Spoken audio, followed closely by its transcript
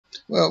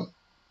Well,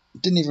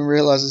 didn't even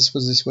realise this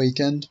was this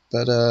weekend,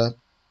 but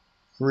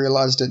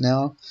realised it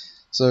now.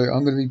 So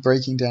I'm going to be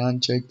breaking down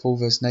Jake Paul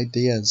versus Nate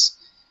Diaz.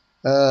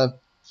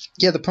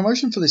 Yeah, the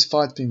promotion for this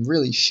fight's been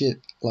really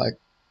shit. Like,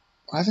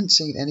 I haven't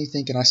seen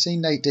anything, and I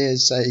seen Nate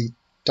Diaz say,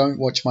 "Don't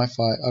watch my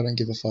fight, I don't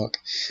give a fuck."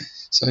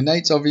 So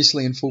Nate's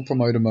obviously in full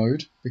promoter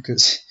mode,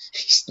 because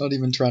he's not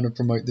even trying to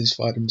promote this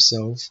fight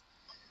himself.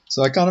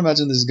 So I can't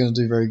imagine this is going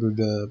to do very good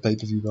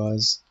pay-per-view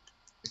buys,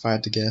 if I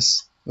had to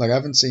guess. Like, I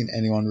haven't seen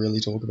anyone really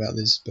talk about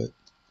this, but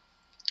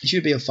it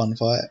should be a fun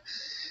fight.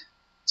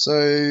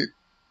 So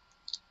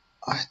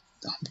I'm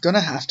going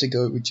to have to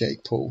go with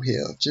Jake Paul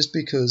here, just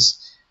because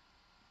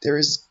there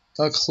is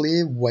a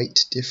clear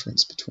weight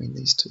difference between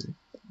these two.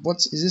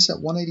 Is this at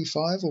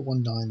 185 or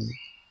 190?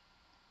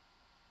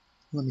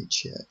 Let me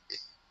check.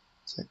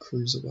 Is that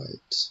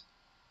cruiserweight?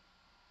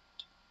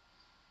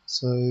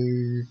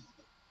 So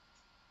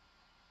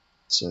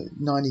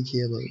 90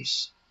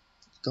 kilos.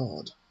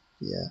 God,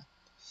 yeah.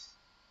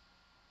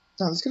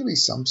 No, there's got to be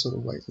some sort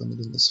of weight limit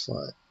in this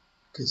fight,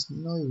 because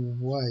no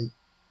way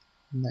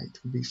Nate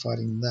would be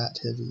fighting that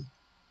heavy.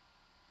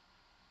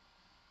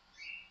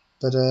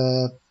 But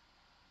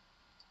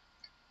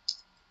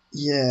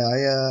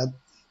yeah,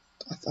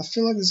 I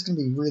feel like this is going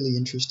to be really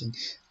interesting.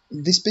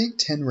 This being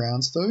 10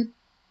 rounds though,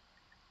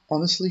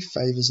 honestly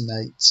favours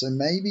Nate. So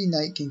maybe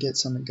Nate can get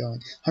something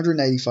going.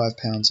 185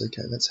 pounds,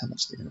 okay, that's how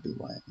much they're going to be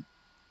weighing.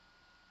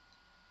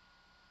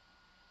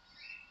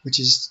 Which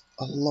is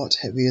a lot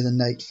heavier than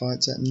Nate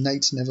fights at.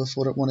 Nate's never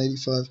fought at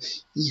 185.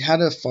 He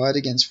had a fight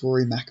against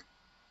Rory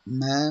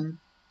McMahon,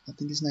 I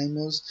think his name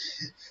was,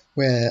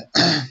 where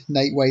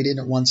Nate weighed in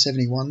at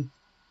 171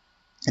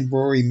 and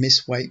Rory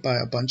missed weight by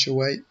a bunch of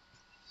weight.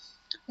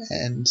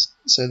 And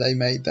so they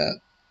made that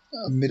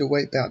a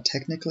middleweight bout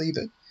technically,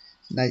 but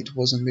Nate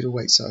wasn't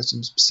middleweight size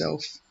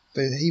himself.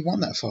 But he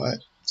won that fight.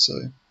 So,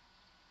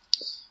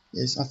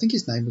 yes, I think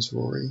his name was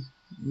Rory.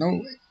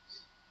 No,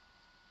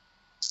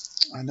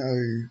 I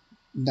know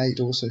Nate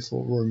also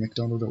fought Rory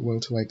McDonald at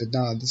welterweight, but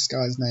nah, this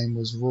guy's name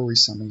was Rory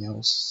something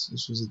else.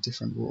 This was a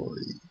different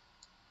Rory.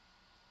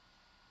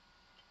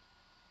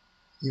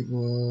 It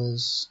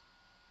was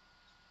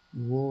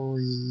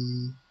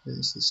Rory...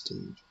 Where's this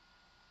dude?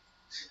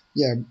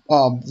 Yeah,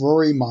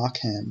 Rory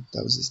Markham,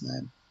 that was his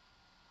name.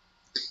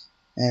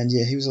 And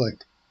yeah, he was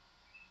like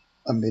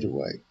a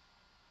middleweight.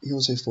 He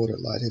also fought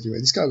at light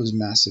heavyweight. This guy was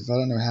massive. I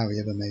don't know how he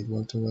ever made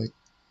welterweight.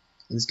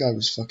 And this guy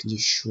was fucking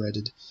just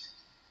shredded.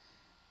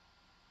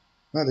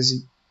 Wow, does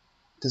he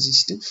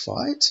still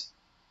fight?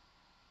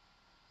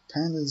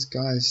 Apparently this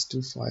guy is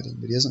still fighting,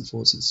 but he hasn't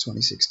fought since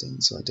 2016,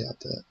 so I doubt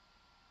that.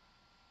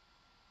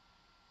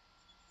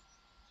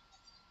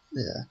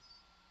 Yeah.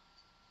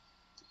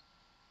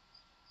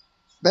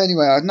 But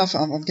anyway,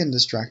 I'm getting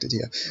distracted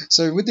here.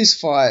 So with this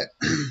fight,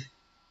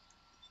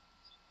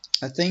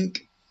 I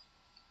think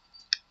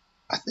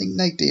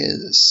Nate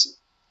Diaz,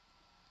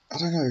 I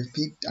don't know.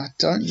 I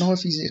don't know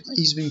if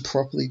he's been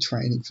properly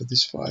training for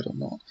this fight or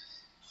not.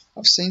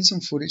 I've seen some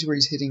footage where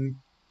he's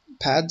hitting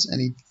pads and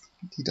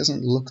he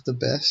doesn't look the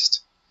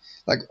best.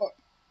 Like,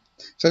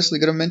 firstly,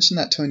 got to mention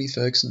that Tony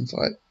Ferguson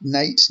fight.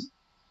 Nate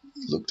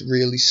looked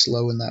really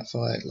slow in that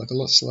fight, like a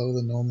lot slower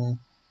than normal.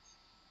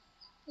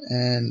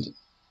 And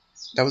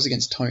that was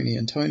against Tony,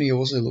 and Tony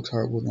also looked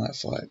horrible in that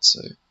fight. So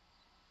it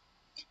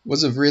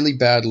was a really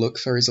bad look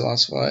for his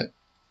last fight.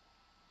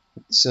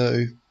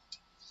 So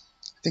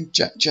I think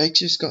Jake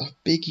just got a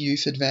big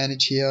youth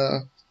advantage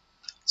here,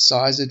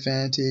 size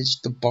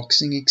advantage, the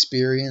boxing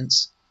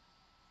experience.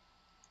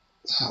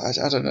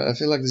 I don't know. I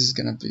feel like this is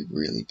going to be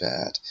really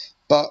bad.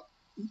 But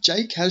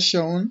Jake has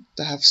shown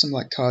to have some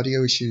like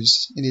cardio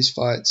issues in his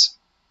fights.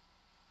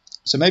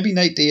 So maybe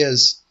Nate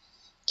Diaz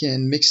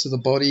can mix to the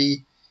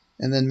body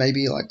and then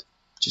maybe like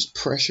just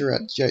pressure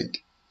at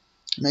Jake.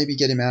 Maybe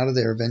get him out of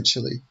there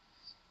eventually.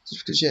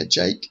 Just because, yeah,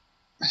 Jake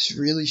has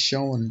really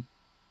shown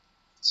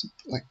some,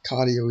 like,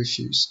 cardio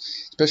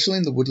issues, especially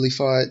in the Woodley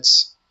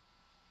fights.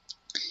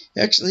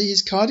 Actually,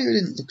 his cardio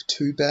didn't look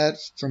too bad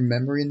from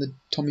memory in the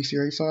Tommy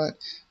Fury fight.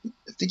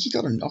 I think he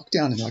got a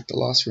knockdown in like the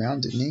last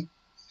round, didn't he?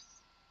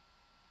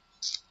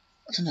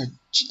 I don't know.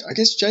 I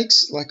guess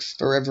Jake's like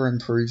forever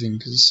improving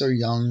because he's so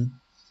young.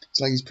 It's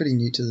like he's pretty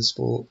new to the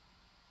sport.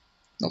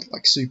 Not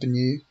like super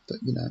new, but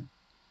you know.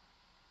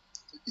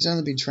 He's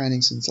only been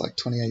training since like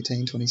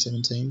 2018,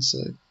 2017, so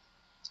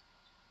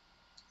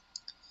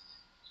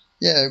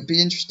yeah, it'd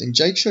be interesting.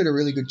 Jake showed a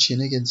really good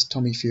chin against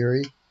Tommy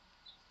Fury,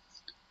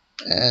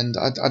 and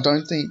I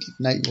don't think if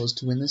Nate was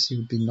to win this, he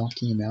would be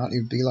knocking him out. It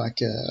would be like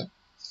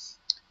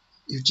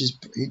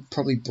he'd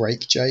probably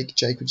break Jake.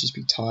 Jake would just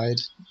be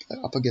tied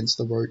up against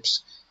the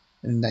ropes,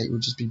 and Nate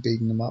would just be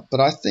beating him up.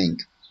 But I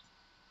think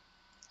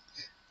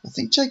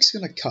Jake's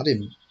gonna cut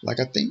him.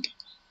 Like, I think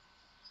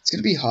it's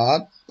going to be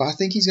hard, but I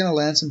think he's going to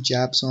land some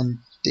jabs on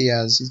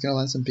Diaz. He's going to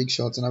land some big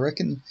shots, and I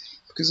reckon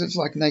because of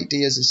like Nate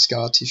Diaz's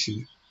scar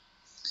tissue,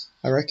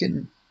 I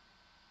reckon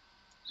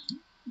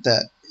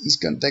that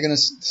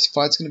this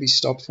fight's gonna be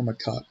stopped from a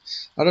cut.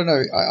 I don't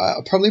know. I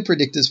probably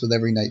predict this with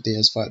every Nate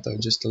Diaz fight though,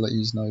 just to let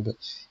you know. But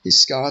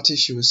his scar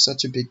tissue is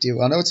such a big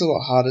deal. I know it's a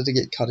lot harder to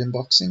get cut in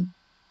boxing,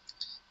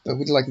 but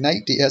with like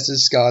Nate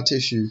Diaz's scar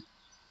tissue,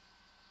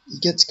 he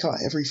gets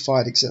cut every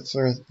fight except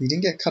for he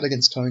didn't get cut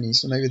against Tony,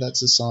 so maybe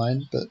that's a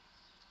sign. But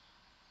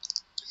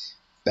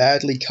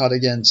badly cut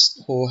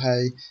against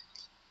Jorge,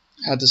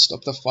 had to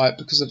stop the fight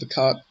because of a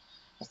cut.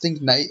 I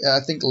think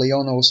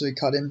Leon also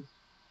cut him.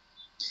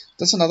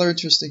 That's another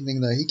interesting thing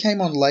though. He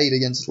came on late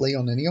against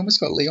Leon and he almost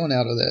got Leon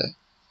out of there.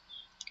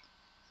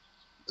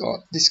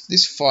 God,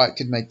 this fight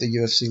could make the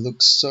UFC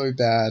look so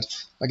bad.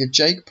 Like if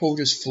Jake Paul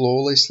just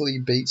flawlessly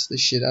beats the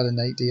shit out of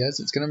Nate Diaz,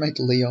 it's gonna make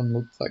Leon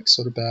look like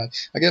sort of bad.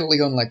 I get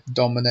Leon like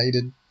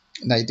dominated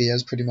Nate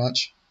Diaz pretty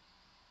much,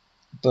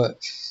 but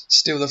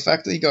still the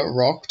fact that he got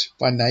rocked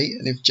by Nate,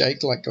 and if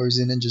Jake like goes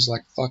in and just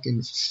like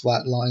fucking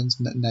flatlines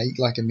Nate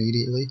like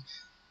immediately,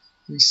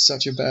 it'd be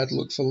such a bad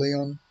look for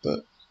Leon.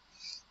 But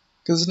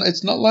because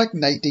it's not like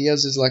Nate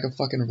Diaz is like a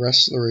fucking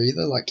wrestler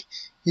either. Like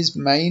his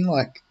main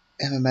like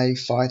MMA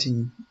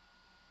fighting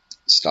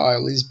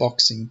style is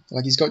boxing.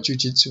 Like he's got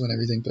jiu-jitsu and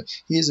everything, but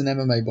he is an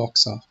MMA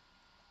boxer.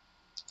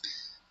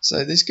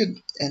 So this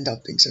could end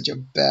up being such a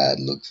bad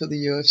look for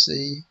the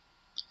UFC.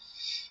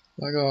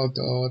 Like, oh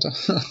god.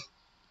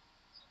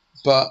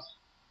 But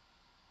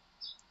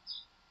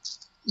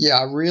yeah,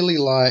 I really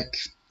like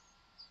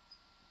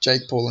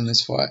Jake Paul in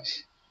this fight.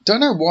 Don't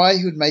know why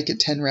he would make it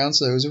 10 rounds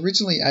though. It was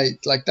originally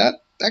 8. Like that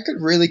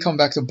could really come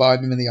back to bite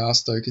him in the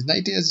ass though, because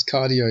Nate Diaz's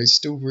cardio is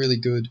still really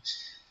good.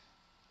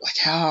 Like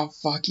how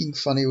fucking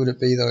funny would it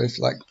be though if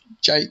like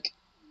Jake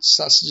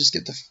starts to just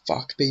get the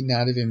fuck beaten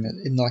out of him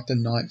in like the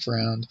 9th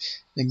round,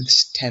 then the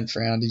 10th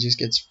round he just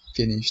gets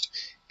finished,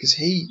 because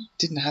he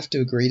didn't have to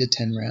agree to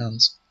 10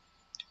 rounds.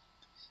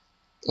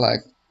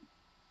 Like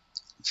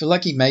I feel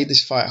like he made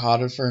this fight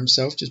harder for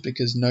himself just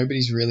because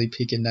nobody's really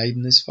picking Nate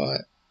in this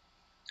fight.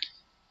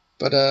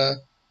 But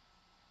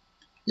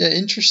yeah,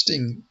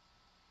 interesting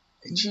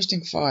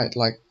fight.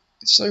 Like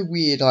it's so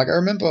weird. Like I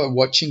remember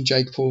watching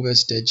Jake Paul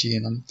vs Deji,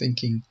 and I'm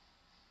thinking,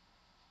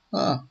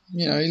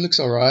 you know, he looks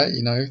alright.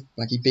 You know,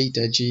 like he beat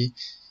Deji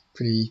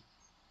pretty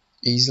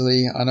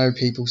easily. I know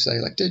people say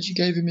like Deji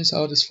gave him his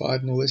hardest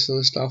fight and all this sort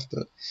of stuff,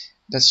 but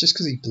that's just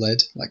because he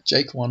bled. Like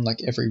Jake won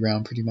like every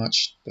round pretty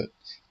much, but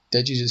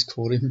Deji just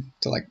caught him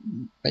to like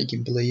make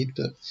him bleed.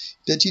 But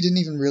Deji didn't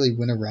even really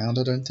win a round,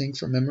 I don't think,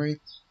 from memory.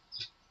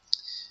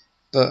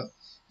 But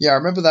yeah, I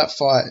remember that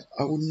fight.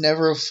 I would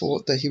never have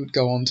thought that he would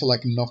go on to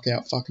like knock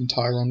out fucking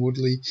Tyron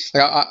Woodley.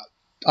 Like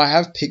I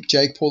have picked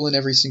Jake Paul in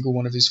every single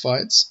one of his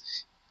fights,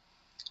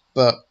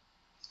 but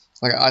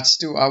like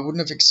I wouldn't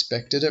have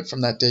expected it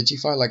from that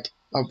Deji fight. Like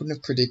I wouldn't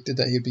have predicted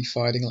that he'd be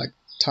fighting like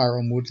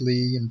Tyron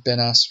Woodley and Ben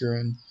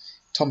Askren,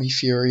 Tommy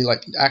Fury.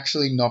 Like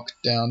actually knocked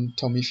down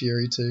Tommy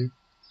Fury too.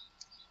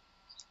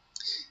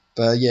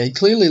 But yeah, he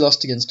clearly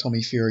lost against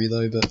Tommy Fury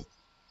though. But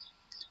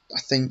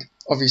I think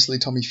obviously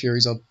Tommy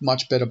Fury's a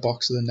much better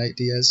boxer than Nate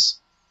Diaz,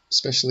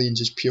 especially in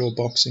just pure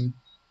boxing.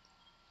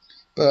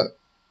 But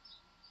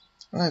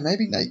I don't know,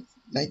 maybe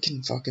Nate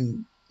can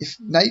fucking, if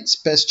Nate's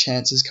best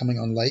chance is coming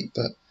on late,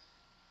 but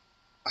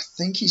I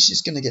think he's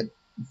just gonna get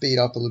beat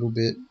up a little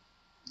bit,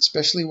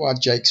 especially while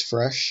Jake's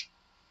fresh.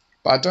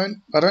 But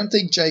I don't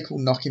think Jake will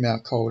knock him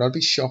out cold. I'd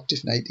be shocked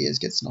if Nate Diaz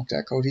gets knocked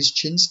out cold. His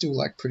chin's still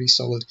like pretty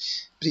solid,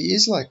 but he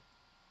is like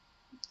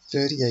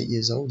 38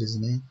 years old,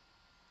 isn't he?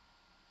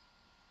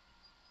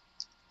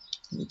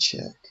 Let me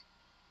check.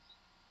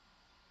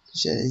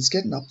 Yeah, he's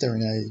getting up there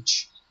in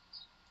age.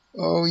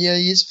 Oh yeah,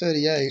 he is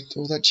 38.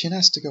 Well, that chin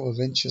has to go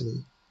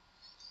eventually.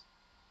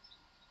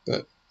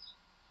 But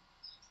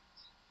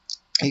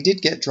he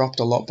did get dropped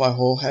a lot by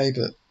Jorge,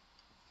 but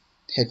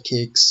head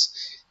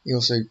kicks. He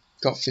also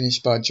got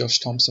finished by Josh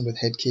Thompson with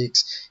head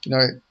kicks. You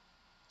know,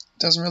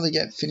 doesn't really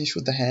get finished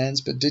with the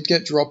hands, but did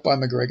get dropped by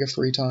McGregor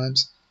 3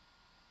 times.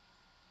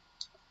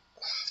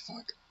 Oh,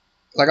 fuck.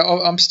 Like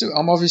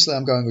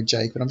I'm going with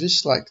Jake, but I'm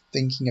just like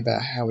thinking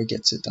about how he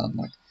gets it done.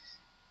 Like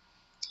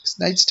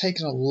Nate's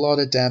taken a lot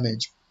of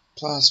damage,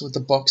 plus with the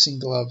boxing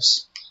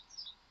gloves,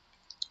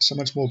 so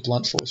much more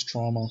blunt force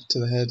trauma to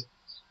the head.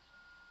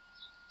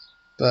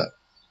 But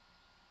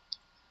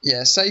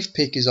yeah, safe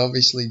pick is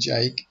obviously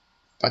Jake,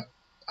 but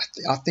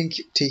I think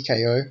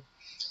TKO.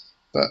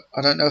 But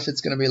I don't know if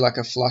it's going to be like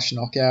a flush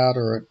knockout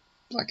or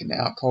like an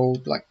out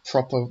cold, like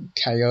proper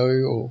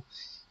KO or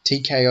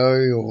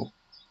TKO or.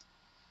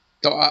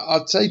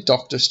 I'd say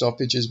doctor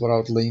stoppage is what I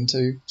would lean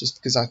to, just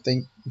because I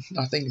think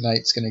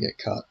Nate's going to get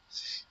cut.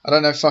 I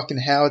don't know fucking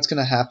how it's going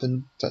to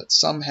happen, but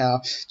somehow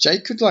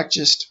Jake could like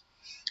just,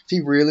 if he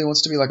really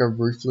wants to be like a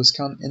ruthless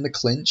cunt in the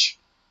clinch,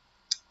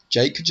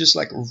 Jake could just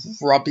like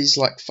rub his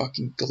like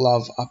fucking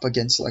glove up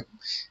against like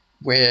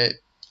where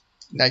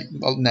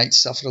Nate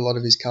suffered a lot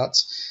of his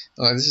cuts.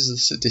 Like, this is a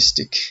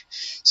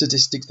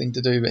sadistic thing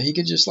to do, but he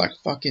could just like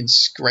fucking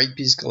scrape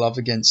his glove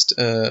against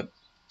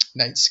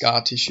Nate's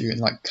scar tissue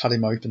and like cut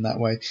him open that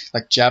way,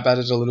 like jab at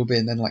it a little bit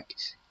and then like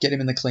get him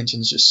in the clinch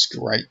and just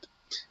scrape.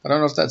 I don't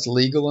know if that's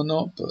legal or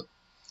not, but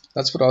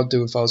That's what I'd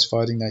do if I was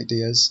fighting Nate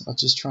Diaz. I'd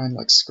just try and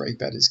like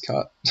scrape at his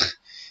cut,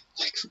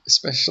 like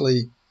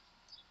especially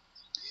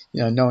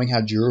knowing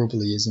how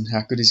durable he is and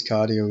how good his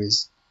cardio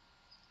is.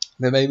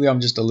 But maybe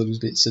I'm just a little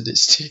bit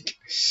sadistic.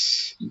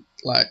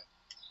 Like,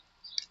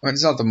 I mean,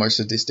 it's not the most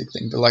sadistic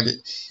thing, but like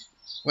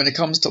when it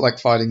comes to like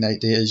fighting Nate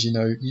Diaz,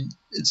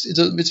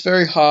 it's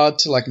very hard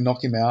to like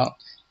knock him out.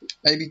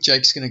 Maybe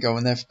Jake's gonna go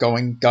in there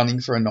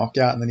gunning for a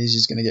knockout, and then he's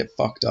just gonna get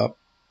fucked up.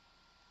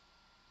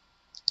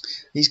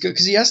 He's good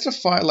because he has to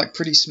fight like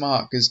pretty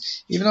smart.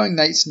 Because even though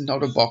Nate's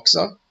not a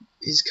boxer,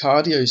 his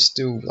cardio is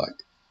still like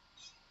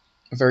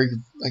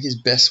his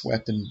best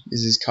weapon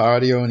is his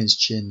cardio and his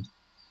chin.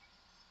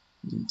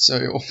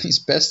 So all his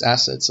best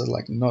assets are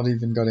like not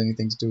even got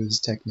anything to do with his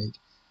technique.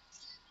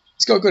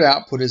 He's got good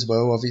output as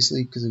well,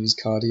 obviously, because of his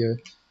cardio.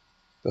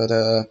 But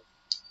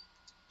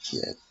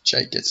yeah,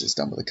 Jake gets this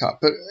done with a cut.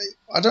 But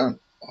I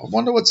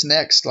wonder what's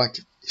next. Like,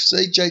 if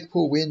say Jake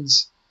Paul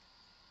wins,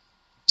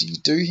 do you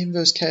do him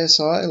versus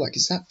KSI? Like,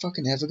 is that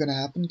fucking ever going to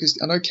happen? Because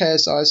I know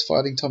KSI is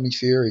fighting Tommy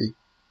Fury.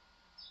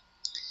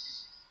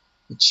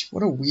 Which,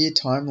 what a weird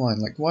timeline.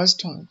 Like, why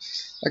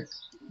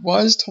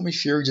is Tommy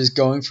Fury just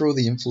going for all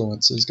the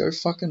influencers? Go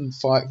fucking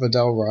fight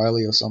Vidal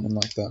Riley or something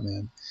like that,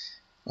 man.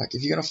 Like,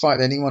 if you're going to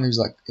fight anyone who's,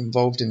 like,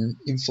 involved in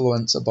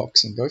influencer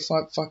boxing, go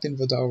fight fucking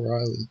Vidal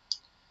Riley.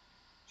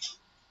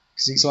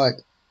 Because he's, like,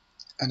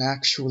 an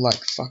actual,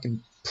 like,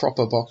 fucking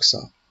proper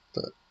boxer.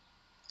 But,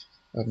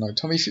 I don't know.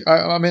 Tommy Fury,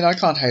 I mean, I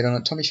can't hate on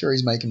it. Tommy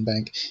Fury's making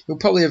bank. He'll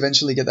probably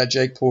eventually get that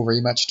Jake Paul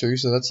rematch too,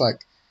 so that's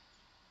like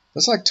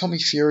Tommy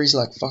Fury's,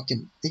 like,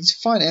 fucking... He's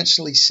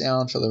financially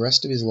sound for the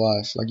rest of his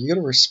life. Like, you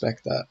gotta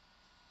respect that.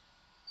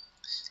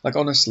 Like,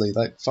 honestly,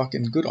 like,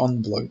 fucking good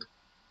on the bloke.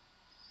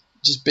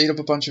 Just beat up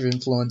a bunch of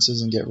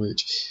influencers and get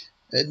rich.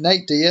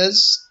 Nate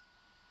Diaz,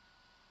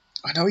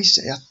 I know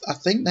I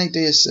think Nate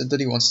Diaz said that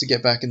he wants to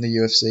get back in the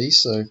UFC,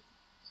 so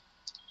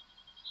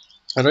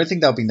I don't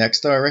think that'll be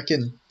next though. I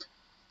reckon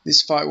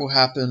this fight will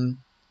happen.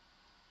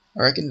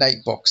 I reckon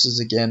Nate boxes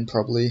again,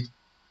 probably.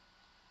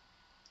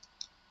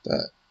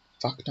 But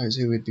fuck knows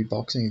who he'd be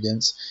boxing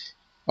against.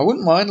 I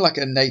wouldn't mind like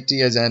a Nate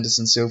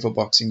Diaz-Anderson Silva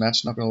boxing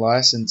match, not gonna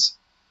lie, since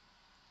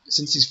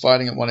he's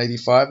fighting at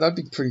 185, that'd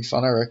be pretty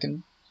fun, I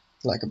reckon.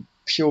 Like a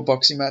pure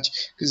boxing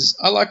match, because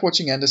I like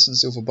watching Anderson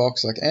Silva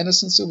box. Like,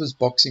 Anderson Silva's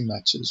boxing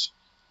matches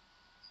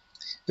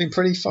been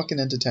pretty fucking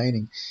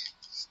entertaining.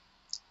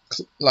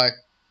 Like,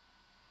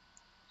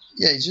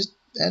 yeah,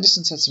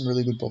 Anderson's had some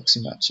really good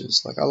boxing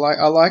matches. Like, I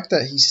like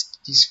that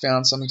he's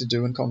found something to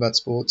do in combat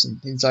sports, and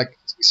he's like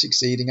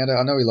succeeding at it.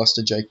 I know he lost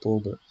to Jake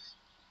Paul, but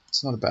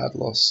it's not a bad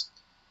loss.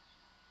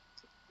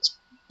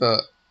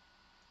 But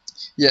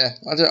yeah,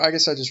 I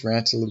guess I just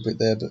ranted a little bit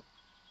there, but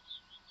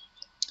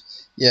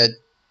yeah,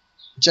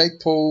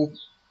 Jake Paul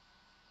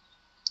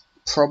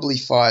probably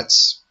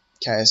fights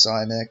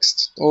KSI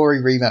next, or he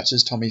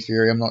rematches Tommy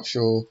Fury. I'm not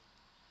sure,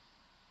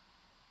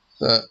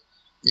 but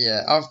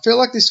yeah, I feel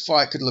like this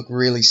fight could look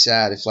really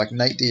sad if like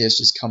Nate Diaz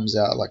just comes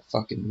out like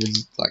fucking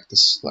like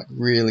this, like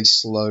really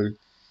slow,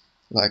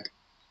 like,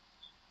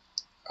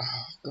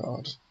 oh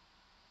god,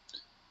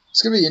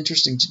 it's gonna be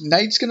interesting.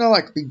 Nate's gonna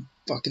like be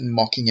fucking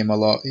mocking him a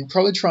lot. He'll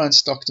probably try and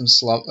Stockton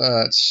slap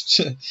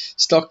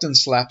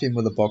him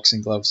with a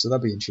boxing glove, so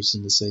that'll be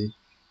interesting to see.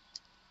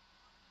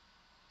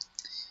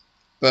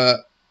 But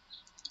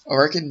I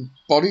reckon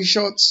body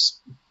shots.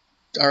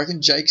 I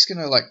reckon Jake's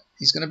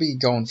he's gonna be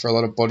going for a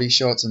lot of body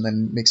shots and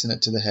then mixing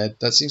it to the head.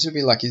 That seems to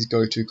be like his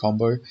go-to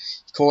combo. He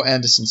caught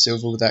Anderson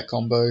Silva with that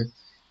combo. I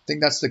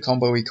think that's the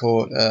combo he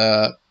caught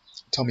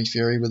Tommy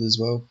Fury with as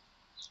well.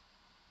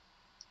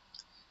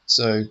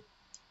 So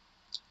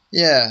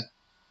yeah,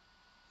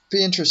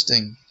 be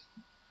interesting.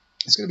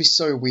 It's gonna be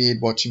so weird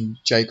watching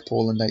Jake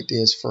Paul and Nate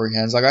Diaz throwing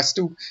hands. Like, I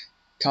still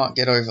can't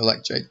get over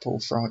like Jake Paul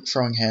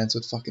throwing hands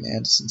with fucking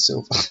Anderson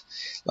Silva.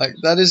 Like,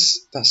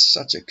 that's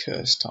such a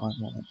cursed time,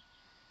 man.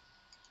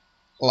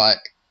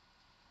 Like,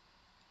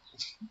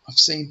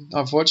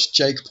 I've watched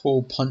Jake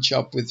Paul punch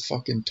up with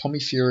fucking Tommy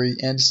Fury,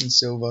 Anderson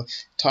Silva,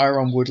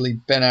 Tyron Woodley,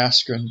 Ben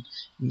Askren,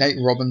 Nate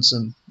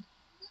Robinson,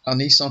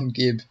 Anison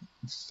Gibb,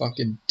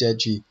 fucking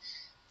Deji.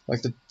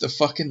 Like,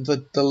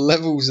 the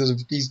levels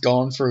that he's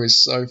gone through is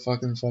so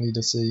fucking funny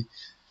to see.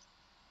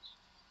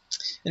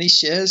 And he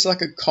shares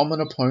like a common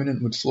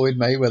opponent with Floyd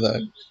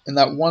Mayweather, and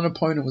that one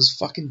opponent was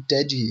fucking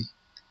Deji.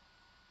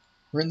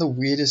 We're in the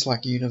weirdest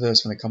like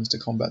universe when it comes to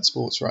combat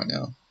sports right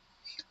now.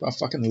 But I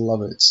fucking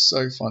love it. It's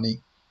so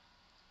funny.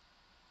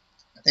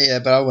 Yeah,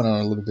 but I went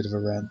on a little bit of a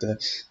rant there.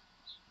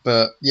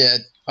 But yeah,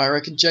 I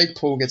reckon Jake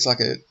Paul gets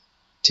like a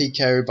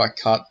TKO by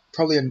cut,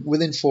 probably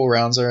within 4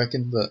 rounds, I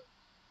reckon. But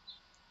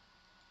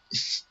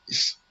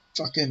if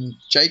fucking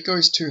Jake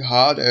goes too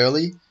hard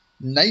early,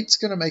 Nate's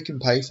gonna make him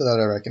pay for that,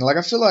 I reckon. Like,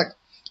 I feel like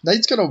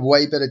Nate's got a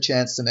way better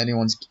chance than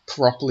anyone's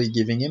properly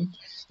giving him.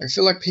 I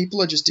feel like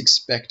people are just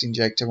expecting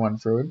Jake to run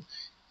through him.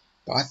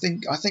 But I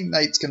think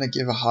Nate's going to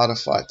give a harder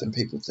fight than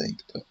people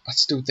think. But I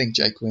still think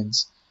Jake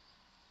wins.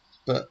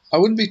 But I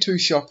wouldn't be too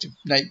shocked if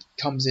Nate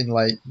comes in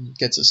late and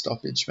gets a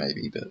stoppage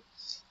maybe. But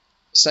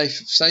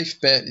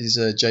safe bet is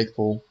Jake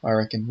Paul, I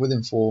reckon,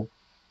 within 4.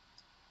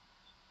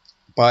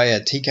 by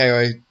a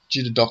TKO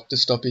due to doctor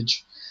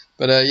stoppage.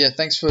 But yeah,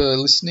 thanks for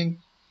listening.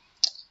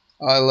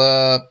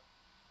 I'll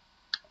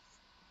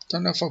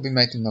don't know if I'll be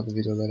making another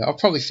video later. I'll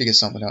probably figure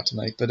something out to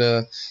make.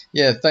 But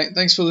yeah,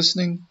 thanks for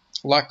listening.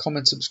 Like,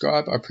 comment,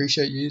 subscribe. I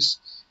appreciate yous,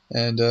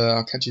 and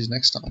I'll catch you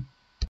next time.